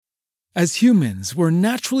As humans, we're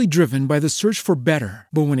naturally driven by the search for better.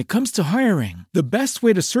 But when it comes to hiring, the best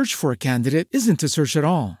way to search for a candidate isn't to search at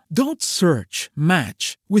all. Don't search,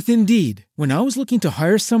 match with Indeed. When I was looking to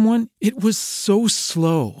hire someone, it was so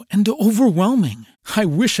slow and overwhelming. I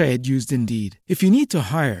wish I had used Indeed. If you need to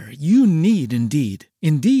hire, you need Indeed.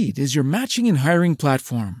 Indeed is your matching and hiring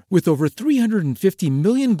platform with over 350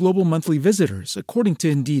 million global monthly visitors, according to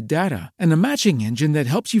Indeed data, and a matching engine that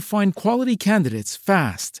helps you find quality candidates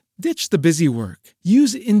fast. Ditch the busy work.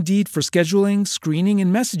 Use Indeed for scheduling, screening,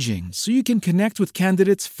 and messaging so you can connect with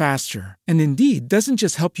candidates faster. And Indeed doesn't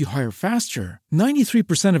just help you hire faster.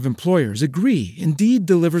 93% of employers agree Indeed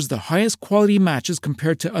delivers the highest quality matches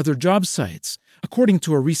compared to other job sites, according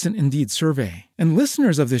to a recent Indeed survey. And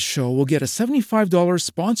listeners of this show will get a $75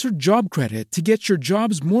 sponsored job credit to get your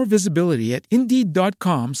jobs more visibility at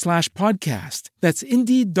Indeed.com/podcast. That's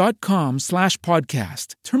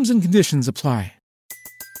Indeed.com/podcast. Terms and conditions apply.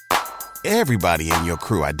 Everybody in your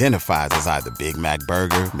crew identifies as either Big Mac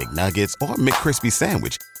Burger, McNuggets, or McCrispy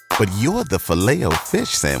Sandwich. But you're the Filet-O-Fish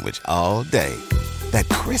Sandwich all day. That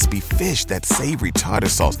crispy fish, that savory tartar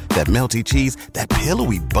sauce, that melty cheese, that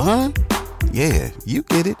pillowy bun. Yeah, you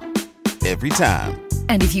get it. Every time.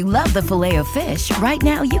 And if you love the Filet-O-Fish, right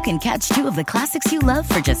now you can catch two of the classics you love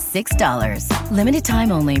for just $6. Limited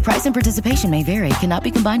time only. Price and participation may vary. Cannot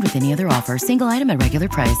be combined with any other offer. Single item at regular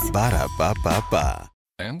price. Ba-da-ba-ba-ba.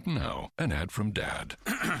 And now, an ad from Dad.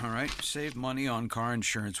 All right, save money on car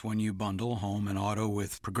insurance when you bundle home and auto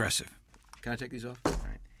with Progressive. Can I take these off? All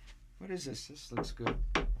right. What is this? This looks good.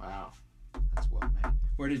 Wow, that's well made.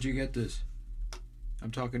 Where did you get this?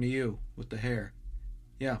 I'm talking to you with the hair.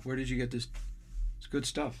 Yeah, where did you get this? It's good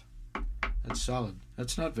stuff. That's solid.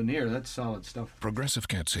 That's not veneer, that's solid stuff. Progressive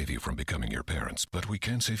can't save you from becoming your parents, but we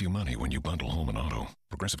can save you money when you bundle home and auto.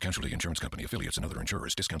 Progressive Casualty Insurance Company, affiliates, and other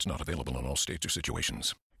insurers. Discounts not available in all states or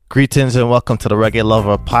situations. Greetings and welcome to the Reggae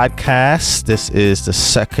Lover Podcast. This is the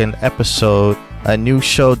second episode, a new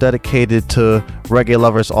show dedicated to reggae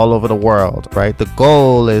lovers all over the world, right? The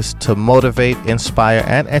goal is to motivate, inspire,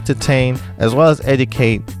 and entertain, as well as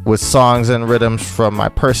educate with songs and rhythms from my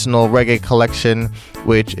personal reggae collection,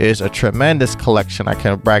 which is a tremendous collection. I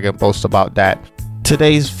can brag and boast about that.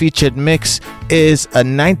 Today's featured mix is a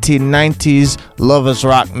 1990s lovers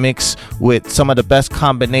rock mix with some of the best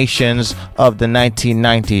combinations of the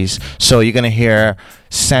 1990s. So you're going to hear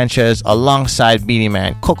Sanchez alongside Beenie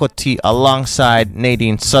Man, Cocoa Tea alongside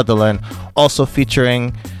Nadine Sutherland, also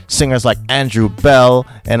featuring singers like Andrew Bell,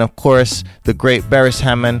 and of course the great Beres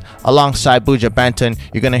Hammond alongside Buja Banton.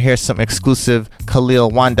 You're going to hear some exclusive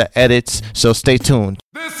Khalil Wanda edits, so stay tuned.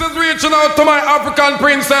 This is reaching out to my African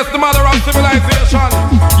princess, the mother of civilization.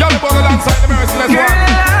 Y'all born alongside the merciless one.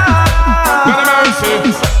 Got the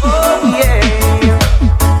mercy. Oh yeah.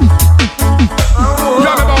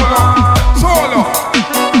 Y'all born solo.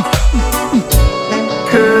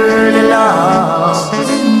 Curly locks.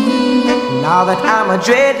 Now that I'm a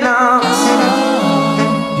dreadlocks,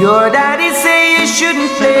 your daddy say you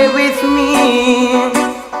shouldn't play with me,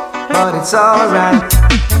 but it's alright.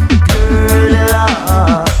 Curly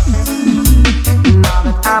locks. Now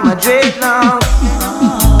that I'm a dreadlock,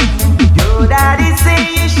 your daddy say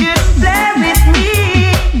you shouldn't play with me.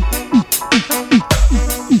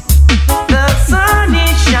 The sun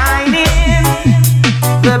is shining,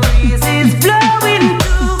 the breeze is blowing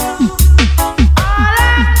too. All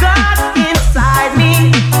I've got inside me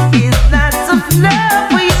is lots of love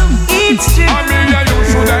for you. It's true. I mean, you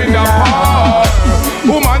should end up far.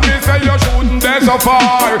 Woman, they say you shouldn't be so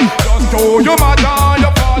far. Just to your mother,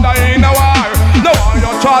 your father in a war. No one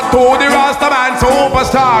you chat to the Rasta man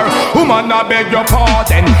superstar. Woman, I beg your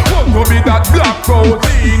pardon. Won't you be that black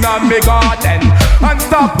protein on me garden? And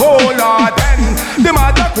stop, oh Lord, then. The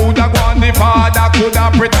mother coulda gone, the father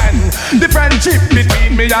coulda pretend. The friendship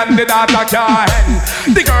between me and the daughter can't end.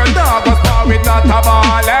 The girl dog was born with not a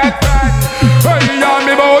ballet friend. Hey, and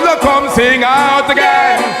me bowler come sing out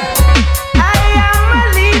again. I am a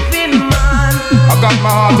living man. I got my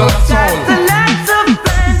heart and soul. Lots of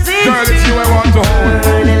plans. Girl, it's you I want to hold.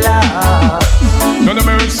 Curly locks. None of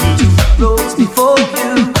mercy. Roads before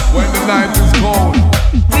you. When the night is cold,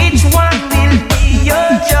 Which one will be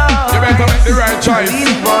your choice? you better make the right choice.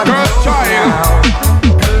 Girl, child.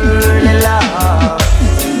 Curly locks.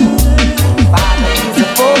 Father is a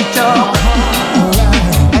photo.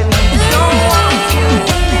 And he don't want you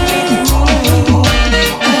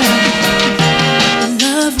The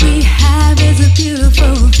love we have is a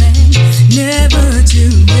beautiful thing, never to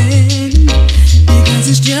end, because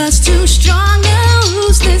it's just too strong to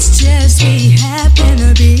lose this test we happen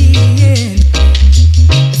to be in.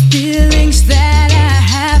 The feelings that I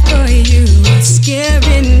have for you are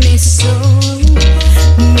scaring me so.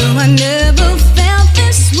 No, I never felt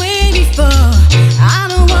this way before. I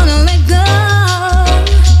don't wanna let go.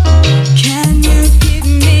 Can you give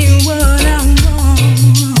me what I want?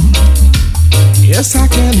 Yes, I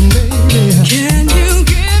can, baby. Can you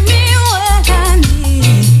give me what I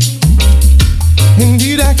need?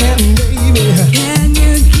 Indeed, I can, baby. Can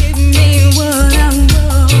you give me what I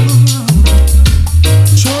want?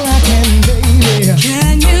 Sure, I can, baby.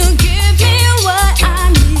 Can you give me what I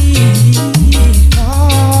need?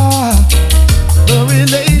 Ah, the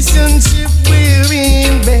relationship we're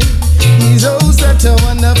in, babe, is oh such a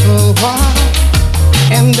wonderful one.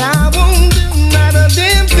 And I won't do not a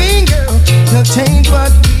damn thing, girl, to change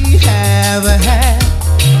what we have had.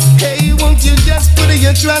 Hey, won't you just put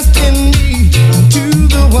your trust in me, to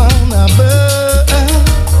the one above?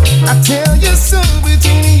 I tell you so,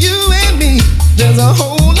 between you and me, there's a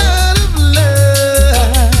whole lot of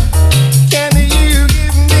love. Can you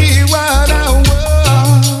give me what I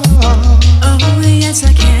want? Oh, yes,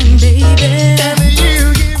 I can, baby. Can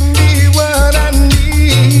you give me what I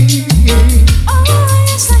need? Oh,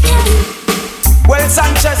 yes, I can. Well,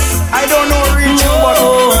 Sanchez, I don't know reach you, but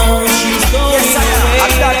yes, I am. I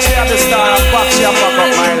thought she had the star of pop, she a fuck up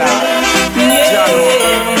my life.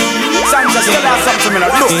 Sanchez, tell us something, man.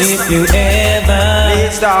 Look. If you ever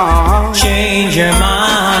change your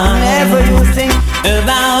mind, Whenever you think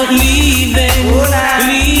about leaving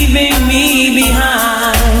me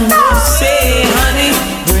behind, say, honey,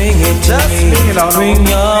 bring it to me. Bring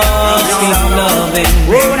your sweet loving.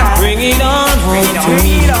 Bring it on home to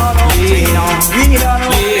me. Bring it on.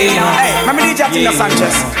 Hey, let me DJ Tina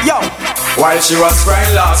Sanchez. Yo. While she was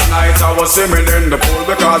crying last night, I was swimming in the pool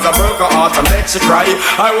because I broke her heart and let she cry.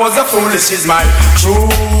 I was a fool, she's my true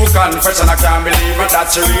confession. I can't believe it that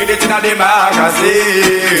she read it in the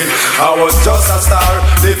magazine. I was just a star,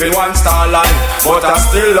 living one star life, but I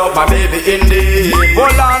still love my baby indeed.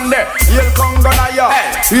 Hold on there, you'll come gonna ya.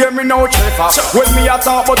 Hear me now, Trevor. When me a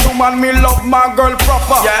talk about woman, me love my girl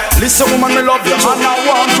proper. Listen, woman, me love you, and I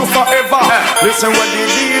want you forever. Listen when the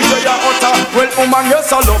DJ ya utter, well, woman, yes,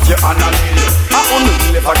 I love you, and I only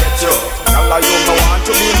really forget you. Girl, you no want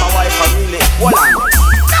to be my wife, I really. Hold on.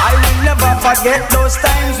 I will never forget those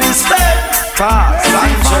times we spent.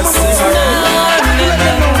 Sanchez,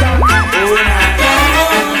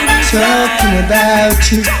 talking about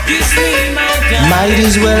you. Might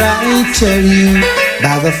as well I tell you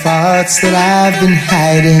by the thoughts that I've been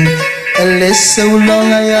hiding. A list so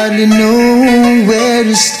long I hardly know where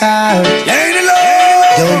to start.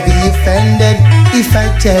 Don't be offended if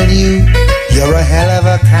I tell you you're a hell of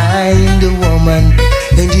a kind of woman,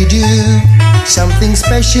 and you do something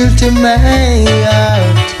special to my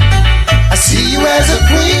heart. I see you as a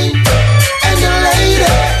queen and a lady.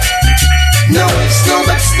 No ifs, no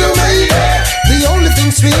buts, no maybe. The only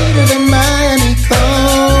thing sweeter than my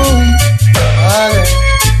honeycomb.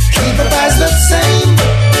 Keep up as the same,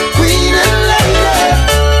 queen and lady.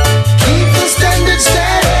 Keep the standard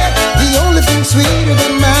steady. The only thing sweeter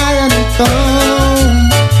than my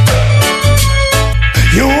honeycomb.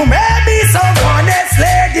 you may be so honest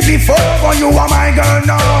lady before, but you are my girl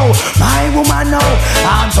now, my woman now.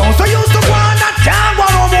 I'm so used to one that can't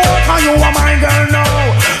want no more, cause you are my girl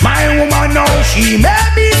now, my woman now. She may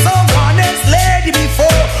be so honest lady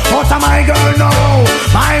before, but I'm my girl now,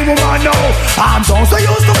 my woman now. I'm so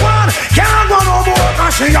used to one, can't want no more,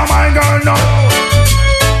 cause she are my girl now.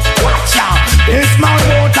 Watch out, this man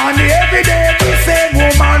out on the everyday, the same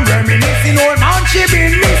woman reminiscing, old man she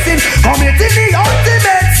been missing, committing the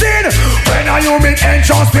ultimate sin. When are you make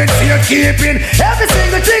entrustment, safekeeping every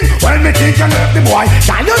single thing? When me think you left the boy,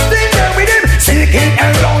 can you stay there with him? Seeking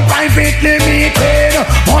around privately meeting.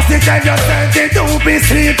 Must you tell yourself that don't be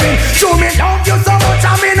sleeping? Show me love you so much,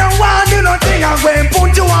 I mean I want you nothing. I'm going to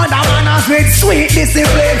put you on the manners with sweet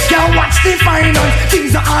discipline. Can't watch the finals,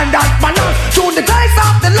 things are on that balance. Through the grace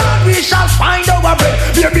of the Lord we shall find our bread.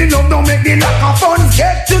 Baby love don't make the lack of funds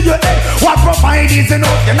get to your head. What provide is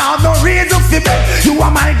enough, you have no reason to bet. You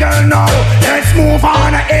are my girl now, let's move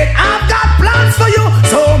on ahead. I've got plans for you,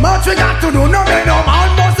 so much we got to do. No man, no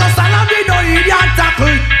man, must a stand we don't need your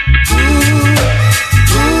tackle.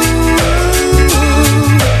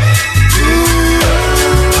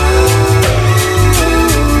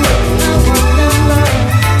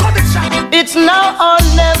 It's now or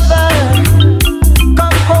never.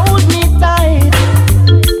 Come hold me tight.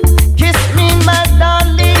 Kiss me, my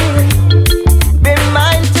darling. Be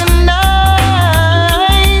mine tonight.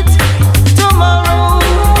 Tomorrow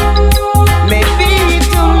may be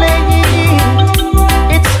too late.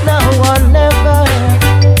 It's now or never.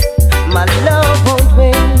 My love won't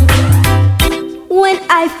wait. When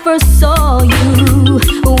I first saw you,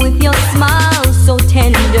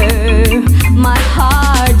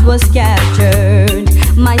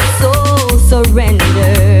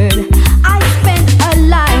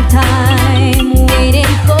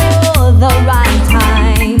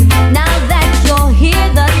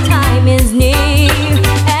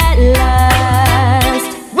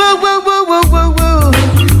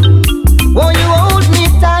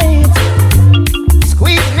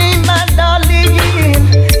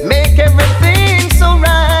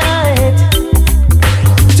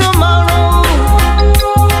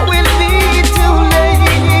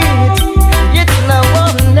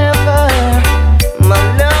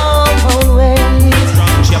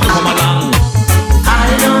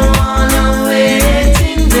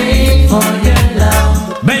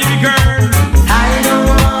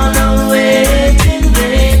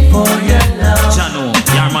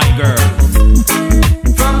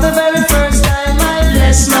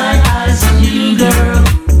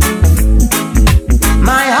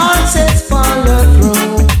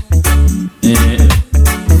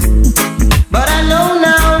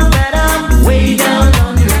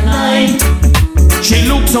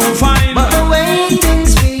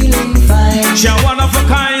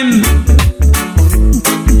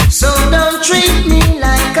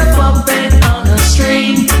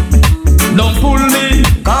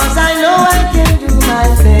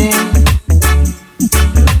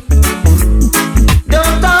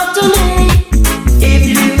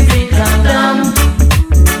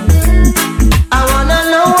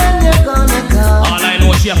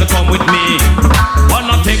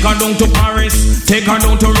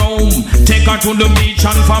 to the beach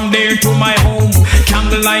and from there to my home.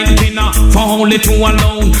 Candlelight dinner for only two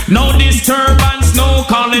alone. No disturbance, no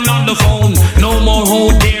calling on the phone. No more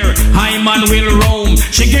hold there, I man will roam.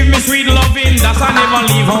 She give me sweet loving, that I never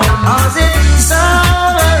leave home. Cause it's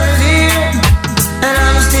summer here, and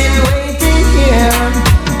I'm still waiting here.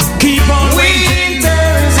 Keep on waiting.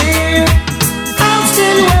 Winter's here, I'm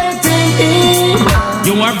still waiting here.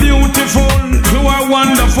 You are beautiful, you are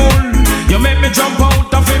wonderful. You make me jump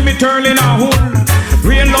out of it, me turn in a hole.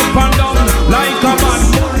 Real up and down like a bad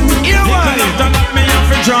bull. You can let me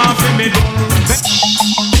off a draw for me.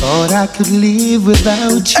 Thought I could live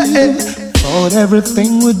without you. Thought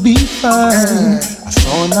everything would be fine. I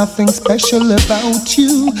saw nothing special about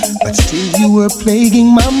you, but still you were plaguing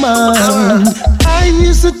my mind. I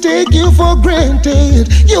used to take you for granted.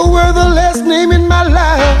 You were the last name in my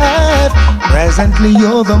life. Presently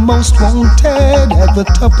you're the most wanted at the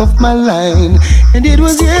top of my line. And it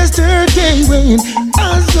was yesterday when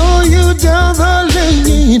I saw you down the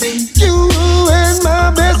lane. You and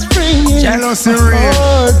my best friend. Jealousy my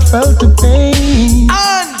heart felt the pain.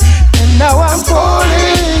 And now I'm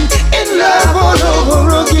falling in love all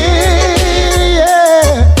over again.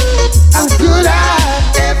 Yeah. How could I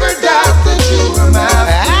ever doubt that you were mine?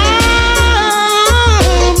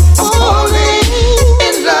 I'm falling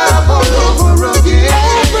in love all over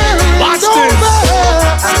again. Watch this.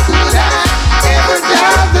 How could I ever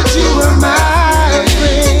doubt that you were mine?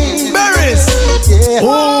 Berries. Yeah.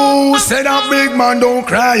 Oh, say that big man don't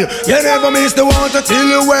cry. You never miss the water till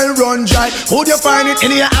you well run dry. Would you find it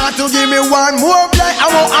in your heart to give me one more blight? I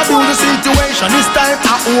won't abuse the situation. This time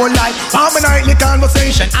I won't lie. I'm a nightly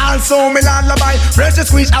conversation. Also me lullaby. Fresh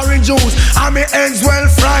squeeze orange juice. And me ends well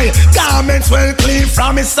fried. Garments well clean.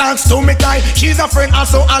 From me socks to me tie. She's a friend,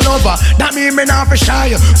 also a lover. That mean me not for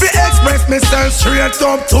shy. Fi express myself straight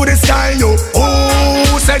up to the sky. Yo.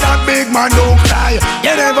 Oh, say that big man don't cry.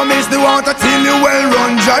 You never miss the water till you well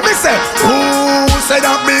run dry. Me say, oh, say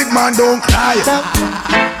that big man don't cry.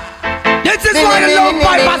 This is why the love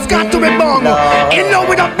pipe has got to be bung. In love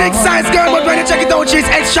with a big size girl, but when you check it out, she's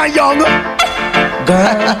extra young.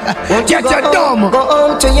 Girl, won't you Get your dumb. Go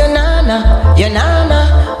home to your nana, your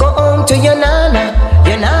nana. Go home to your nana,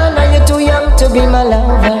 your nana. You're too young to be my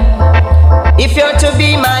lover. If you're to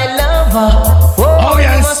be my lover, oh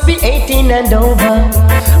yes, you must be 18 and over.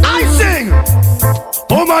 I sing.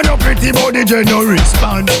 Woman no pretty body just no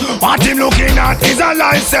respond. What him looking at is a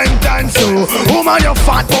life sentence. So woman you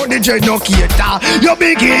fat body just no cater. You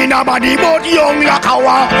big in a body but young like a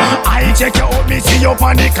war. I check you out, me see you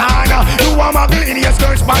on the corner. You a muggle in your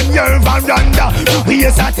skirt span your veranda. We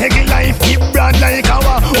is a taking life keep brand like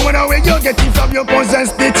our. Woman where you get it from you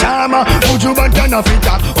possess the charmer. Put you back on a fit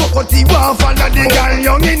up. Cocotti one follow the girl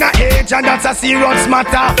young in a age, and that's a serious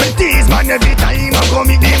matter. But these man every time I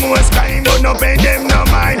come with the most crime, but no pay them no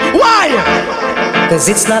mind. Why? Cause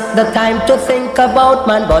it's not the time to think about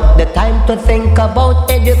man, but the time to think about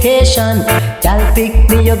education. Y'all pick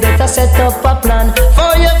me, you better set up a plan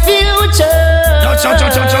for your future.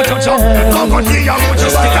 Come on here, I'm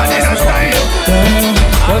just stick on in a style.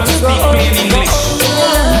 I speak plain English.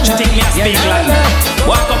 What you think me a speak like?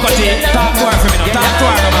 Walk up at it, talk to her for me now,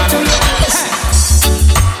 talk to her man.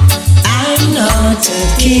 I'm not a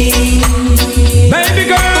king, baby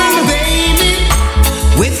girl, baby,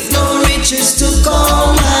 with no riches to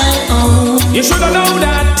call my own. You should have known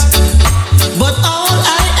that. But all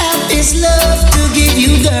I have is love to give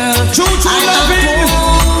you, girl. True loving.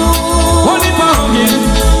 Hold it for hugging.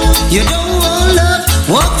 You don't want love,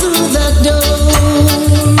 walk through that door,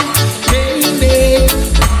 baby.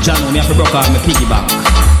 John, me have to broke off my piggyback.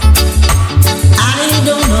 I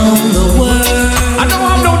don't know the word. I don't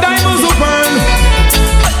have no diamonds to burn.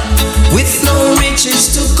 With no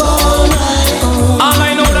riches to call my own. All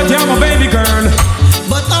I know that you're my baby girl.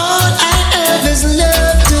 But all I have is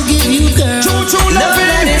love to give you, girl. True love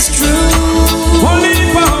that is true. Hold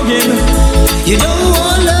it for hugging. You don't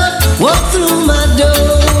want love, walk through my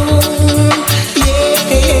door. Yeah,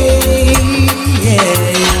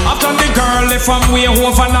 yeah. After the girl left from way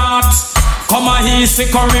over north, come a he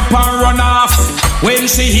sick or rip and run off. When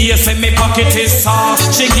she hear say me pocket is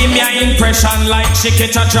soft, she give me an impression like she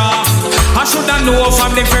catch a draft. I shoulda know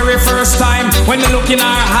from the very first time. When you look in her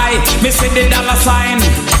eye, me see the dollar sign.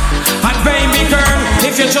 And baby girl,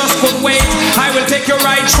 if you just could wait, I will take you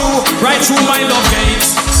right through my love gate.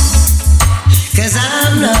 Cause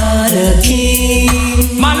I'm not a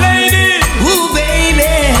king, my lady. Ooh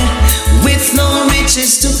baby, with no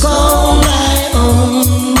riches to call my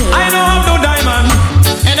own. I don't have no diamond,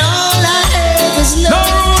 and all I have is love. No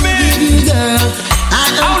ruby, to give you, girl. I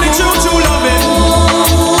only true loving.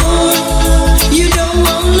 You don't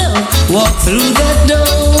want love, walk through through the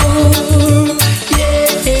door. Yeah.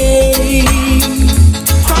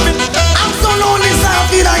 I'm so lonely, so I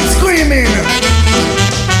feel like screaming.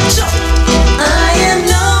 I am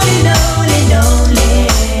lonely, lonely,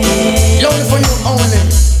 lonely. Lonely for you only.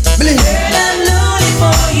 Believe me. Girl, I'm lonely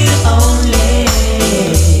for you only.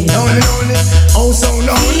 Lonely, lonely, oh so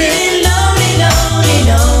lonely. Feeling lonely, lonely,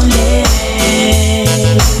 lonely.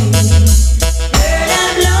 Girl,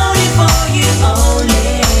 I'm lonely for you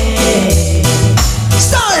only.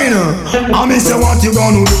 Stein, I miss what you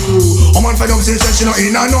gonna do. I'm on fed up, say she not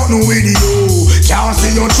in and nothing with you. Can't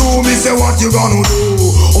see you true, me say what you gonna do.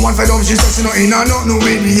 I'm on fed up, she says she not in and nothing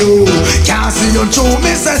with you. Can't see you true,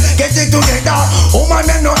 me say get it together. Woman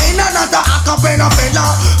them no in and not a acapella fella.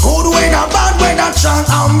 Good way not bad way not strong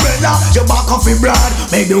umbrella. You back off your blood,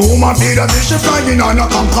 make the woman feel that she flying on a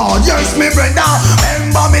Concorde. Yes, me brother,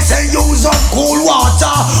 remember me say use up cool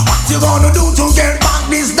water. What you gonna do to get back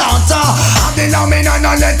this daughter? Have the lamb and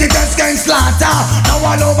not let it escape slaughter. Now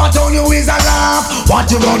all over town you is a laugh.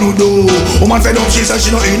 What you gonna do? Woman fed up, she says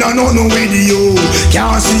she not in and nothing with you.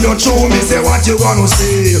 Can't see you true, me say what you gonna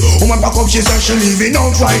say. Woman back up, she says she leaving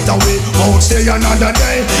out right away. Won't stay another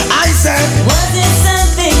day. I said, was it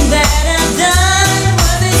something that I've done?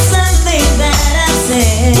 Was it something that I've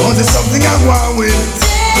said? was it something I want with?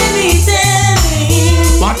 Tell me,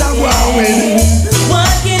 what I want with?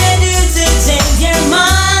 what can I do to change your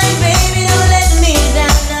mind? Baby, don't let me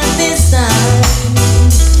down, not this time.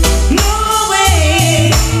 No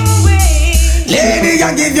way. Lady,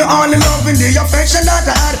 I give you all the love and the affection that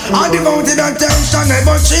I had. All devoted attention,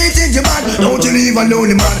 never treated you bad. Don't you leave a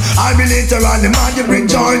lonely man. I'll be literally mad. You bring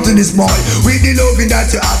joy to this boy with the loving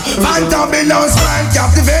that you have. Fantabulous smile,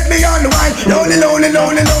 captivate me on the wine. Lonely, lonely,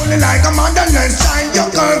 lonely, lonely like a motherless child. You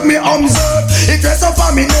curve me observe, it dress up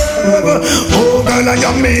on me nerve. Oh girl, I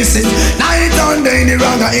am missing. Night and day, the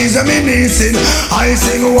raga is a me missing. I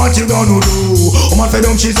sing what you gonna do. Oh my fed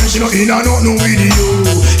up, she said she not in and nothing with you.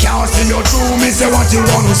 Can't see you true, me say what you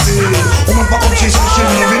gonna say. Oh my fuck up, she said she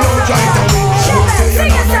leaving out right away.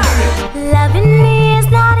 Loving me is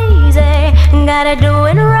not easy. Gotta do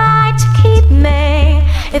it right to keep me.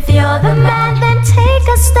 If you're the man, then take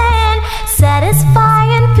a stand. Satisfy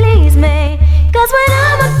and please me. Cause when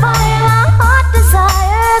I'm on fire, my heart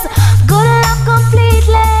desires good love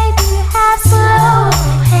completely. Do you have slow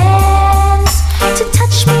hands to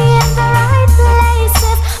touch me in the right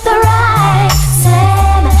places? The right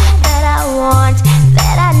slam that I want,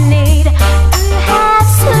 that I need. Do you have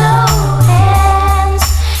slow hands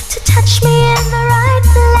to touch me in the right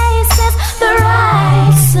places? The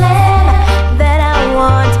right slam that I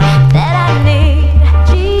want, that I need.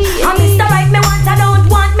 I'm Mr. Right, me want, I don't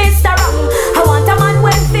want Mr. Wrong. I want a man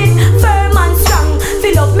well fit, firm and strong.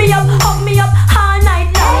 Fill up me up, hug me up all night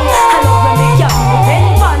long. I love when me young, open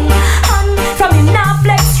fun. And from him now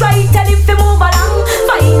flex right, tell him to move along.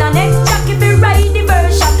 Find a next jack if he ride the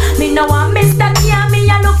version. Me no want Mr. Kia, me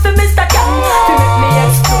I look for Mr. Young. To make me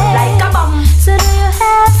explode like a bomb. So do you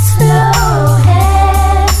have slow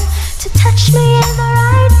hands to touch me in the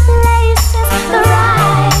right places? The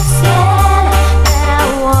right slam that I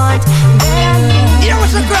want, that I need. Yeah,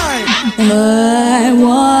 what's the crime? I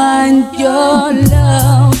want your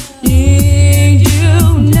love, need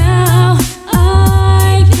you now.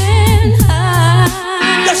 I can hide.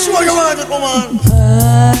 That's what you want, woman.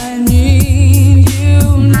 I need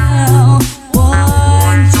you now.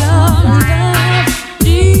 Want your love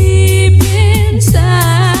deep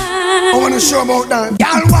inside. I wanna show about that.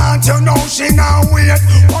 Y'all want to know she now wait.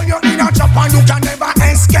 When you're in a trap and you can never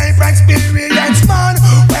escape experience, man.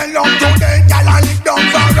 Well, up today, y'all I live down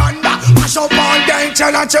veranda. Mash up all day,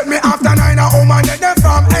 tell her check me after 9. A woman that they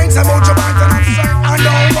from 8. About your band and I'm straight. I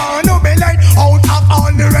don't want to be late. Out of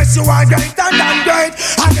all the rest, you are greater than great.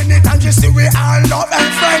 And anytime you see we all love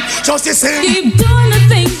and friend, just the same. Keep doing the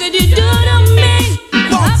things that you do to me.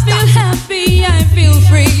 I feel happy, I feel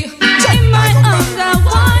free. In my arms, I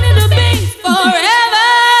wanted to be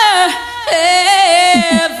forever,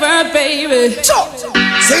 ever, baby.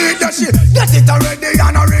 See that shit, get it already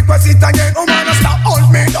and I request it again. Oh man, stop, hold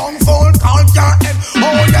me down, full, call your head.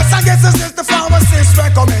 Oh yes, I guess this is the pharmacist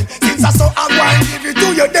recommend. Since I saw I go and give it to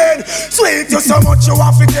you then. Sweet you so much you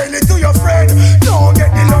have to tell it to your friend. Don't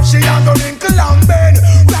get the love, she and go wrinkle and bend.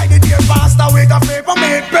 Write it here faster with a paper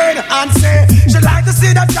made pen. And say, she like to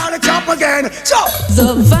see that Johnny Chop again.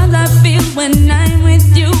 The vibe I feel when I'm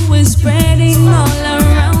with you is spreading all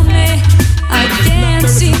around me. I can't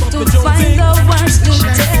seem to find the words to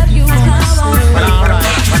tell you how I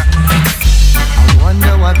feel. I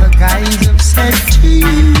wonder what the guys have said to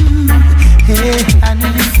you. Hey,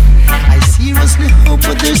 honey, I seriously hope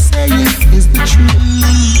what they're saying is the truth.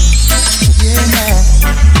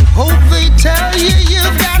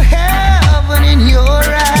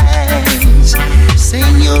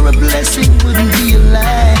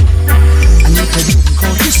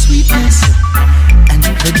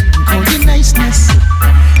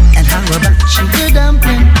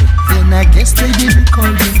 guess they didn't call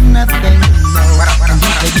you nothing, no. And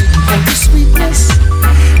if they didn't call you sweetness,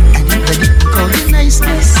 and if they didn't call you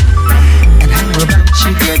niceness, and how about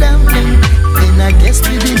sugar dumpling, then I guess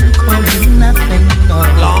they didn't call you nothing, no.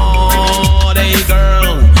 Lord, hey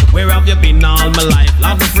girl, where have you been all my life?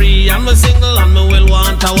 Love me free, I'm a single and me will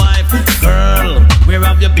want a wife. Girl, where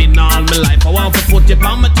have you been all my life? I want to put you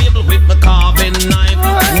on my table with my carving knife.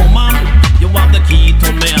 Woman, you have the key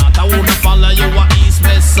to me heart. I wanna follow you a east,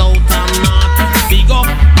 west, south and north. Big up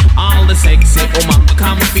all the sexy woman,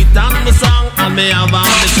 become fit and me strong, and me have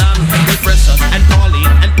ambition. With Precious and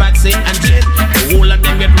Pauline and Patsy and Jane, the whole of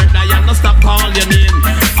them get red, I no stop call your name.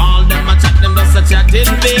 All them a chat, them just a chat in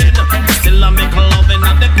vain. Still I make loving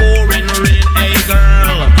at the pouring rain. Hey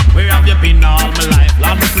girl, where have you been all my life?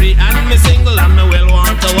 Love me free and me single and me will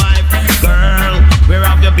want a wife. Girl, where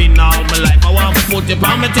have you been all my life? I want to put you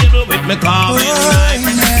on my table with me carving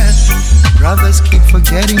knife. Brothers keep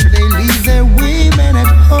forgetting they leave their women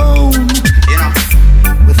at home.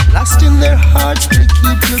 With lust in their hearts, they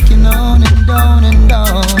keep looking on and on and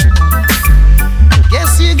on.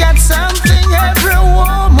 Guess you got something every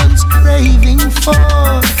woman's craving for.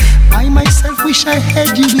 I myself wish I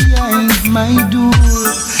had you behind my door.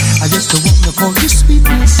 I just wanna call you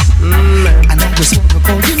sweetness, and I just wanna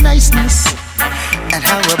call you niceness. And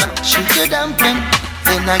how about sugar dumpling?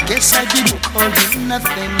 Then I guess I didn't call you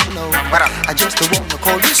nothing, no. I just wanna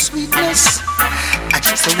call you sweetness, I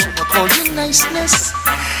just wanna call you niceness.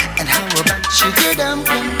 And how about sugar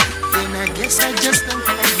dumpling? Then I guess I just don't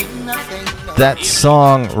call you nothing, no. That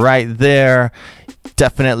song right there,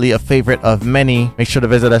 definitely a favorite of many. Make sure to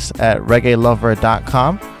visit us at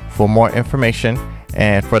reggaelover.com for more information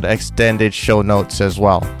and for the extended show notes as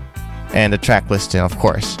well, and the track listing, of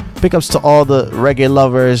course. Big ups to all the reggae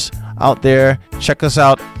lovers out there. Check us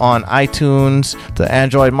out on iTunes, the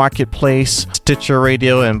Android Marketplace, Stitcher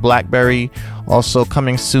Radio, and BlackBerry. Also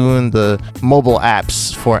coming soon, the mobile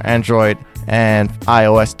apps for Android and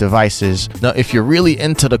iOS devices. Now, if you're really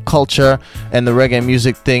into the culture and the reggae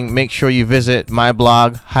music thing, make sure you visit my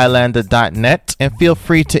blog, highlander.net, and feel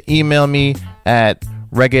free to email me at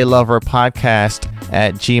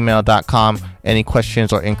reggaeloverpodcast@gmail.com. Any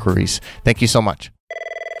questions or inquiries. Thank you so much.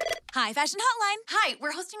 Hi, Fashion Hotline. Hi,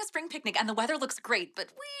 we're hosting a spring picnic and the weather looks great, but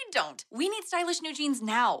we don't. We need stylish new jeans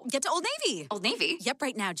now. Get to Old Navy. Old Navy? Yep,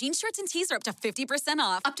 right now. Jeans, shirts, and tees are up to 50%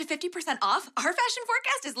 off. Up to 50% off? Our fashion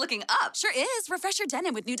forecast is looking up. Sure is. Refresh your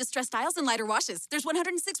denim with new distressed styles and lighter washes. There's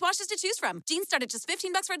 106 washes to choose from. Jeans start at just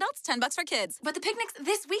 $15 for adults, $10 for kids. But the picnic's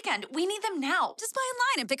this weekend. We need them now. Just buy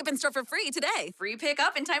online and pick up in store for free today. Free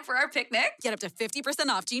pickup in time for our picnic? Get up to 50%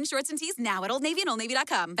 off jeans, shorts, and tees now at Old Navy and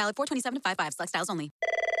OldNavy.com. Valid 4/27 to 5/5. Select styles only.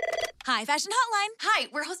 Hi, Fashion Hotline. Hi,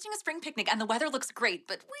 we're hosting a spring picnic and the weather looks great,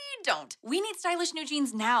 but we don't. We need stylish new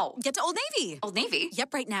jeans now. Get to Old Navy. Old Navy?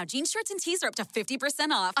 Yep, right now. Jeans, shirts, and tees are up to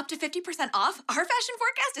 50% off. Up to 50% off? Our fashion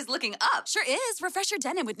forecast is looking up. Sure is. Refresh your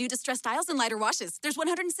denim with new distressed styles and lighter washes. There's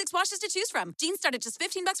 106 washes to choose from. Jeans start at just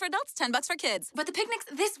 $15 for adults, $10 for kids. But the picnic's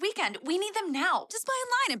this weekend. We need them now. Just buy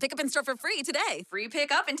online and pick up in store for free today. Free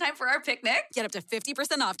pickup in time for our picnic? Get up to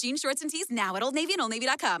 50% off jeans, shorts, and tees now at Old Navy and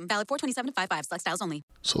OldNavy.com. Valid 4/27 to 5/5. Select styles only.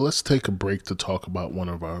 So let's take a break to talk about one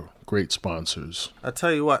of our great sponsors. I'll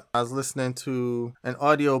tell you what, I was listening to an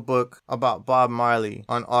audiobook about Bob Marley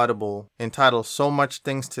on Audible entitled So Much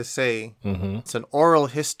Things to Say. It's an oral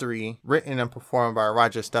history written and performed by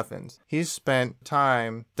Roger Steffens. He's spent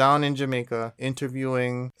time down in Jamaica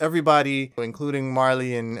interviewing everybody, including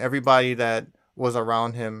Marley and everybody that was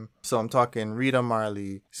around him. So I'm talking Rita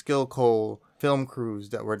Marley, Skill Cole, film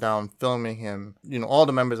crews that were down filming him, all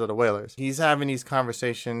the members of the Wailers. He's having these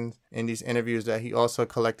conversations in these interviews that he also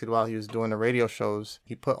collected while he was doing the radio shows.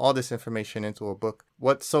 He put all this information into a book.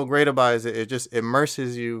 What's so great about it is it just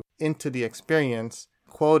immerses you into the experience,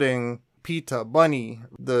 quoting Peter, Bunny,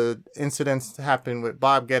 the incidents that happened with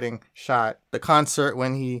Bob getting shot, the concert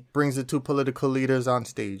when he brings the two political leaders on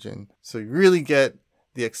stage. And so you really get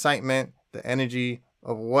the excitement, the energy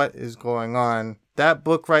of what is going on. That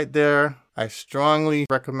book right there, I strongly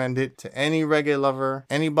recommend it to any reggae lover,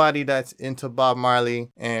 anybody that's into Bob Marley,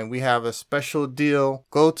 and we have a special deal.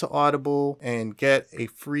 Go to Audible and get a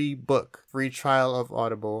free book, free trial of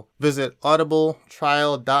Audible. Visit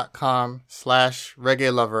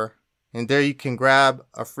audibletrial.com/reggae lover, and there you can grab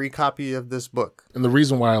a free copy of this book. And the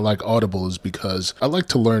reason why I like Audible is because I like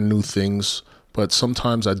to learn new things, but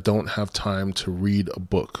sometimes I don't have time to read a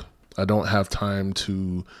book. I don't have time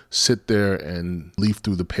to sit there and leaf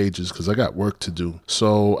through the pages because I got work to do.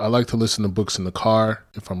 So I like to listen to books in the car,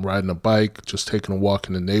 if I'm riding a bike, just taking a walk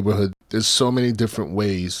in the neighborhood. There's so many different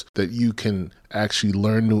ways that you can actually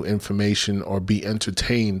learn new information or be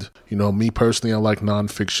entertained. You know, me personally, I like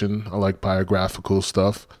nonfiction. I like biographical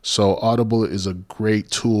stuff. So Audible is a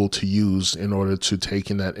great tool to use in order to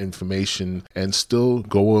take in that information and still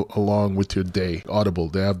go along with your day. Audible,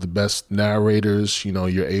 they have the best narrators. You know,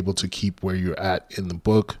 you're able to keep where you're at in the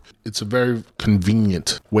book. It's a very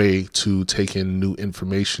convenient way to take in new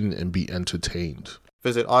information and be entertained.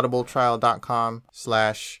 Visit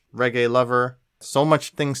audibletrial.com/reggae lover. So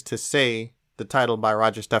Much Things to Say, the title by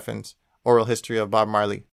Roger Steffens, Oral History of Bob Marley.